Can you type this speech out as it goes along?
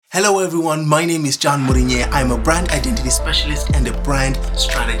Hello everyone, my name is John Mourinho. I'm a brand identity specialist and a brand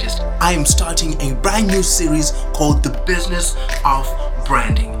strategist. I am starting a brand new series called The Business of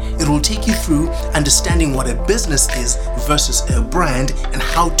Branding. It will take you through understanding what a business is versus a brand and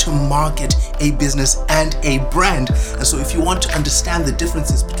how to market a business and a brand. And so if you want to understand the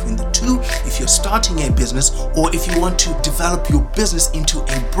differences between the two, if you're starting a business or if you want to develop your business into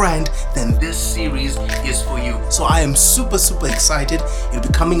a brand, then this series is for you. So I am super excited. It'll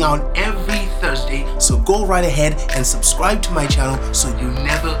be coming out every Thursday. So go right ahead and subscribe to my channel so you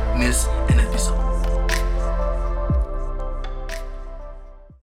never miss